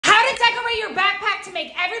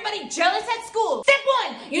make everybody jealous at school. Step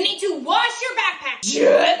 1, you need to wash your backpack.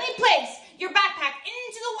 Gently place your backpack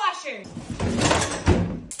into the washer.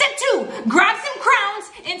 Step 2, grab some crowns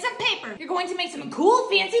and some paper. You're going to make some cool,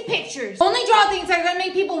 fancy pictures. Only draw things that are going to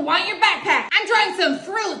make people want your backpack. I'm drawing some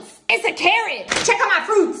fruits. It's a carrot. Check out my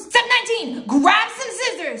fruits. Step 19, grab some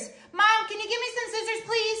scissors. Mom, can you give me some scissors,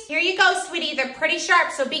 please? Here you go, sweetie. They're pretty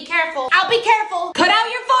sharp, so be careful. I'll be careful. Cut out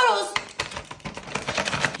your photos.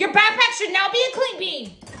 Your backpack should now be a clean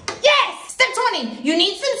bean. Yes! Step 20, you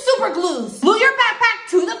need some super glues. Glue your backpack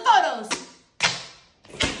to the photos.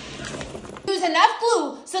 Use enough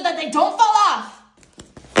glue so that they don't fall off.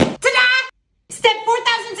 Ta-da! Step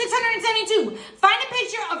 4672, find a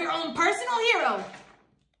picture of your own personal hero.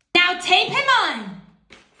 Now tape him on.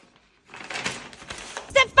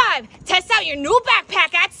 Step 5, test out your new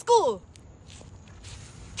backpack at school.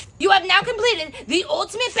 You have now completed the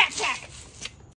ultimate backpack.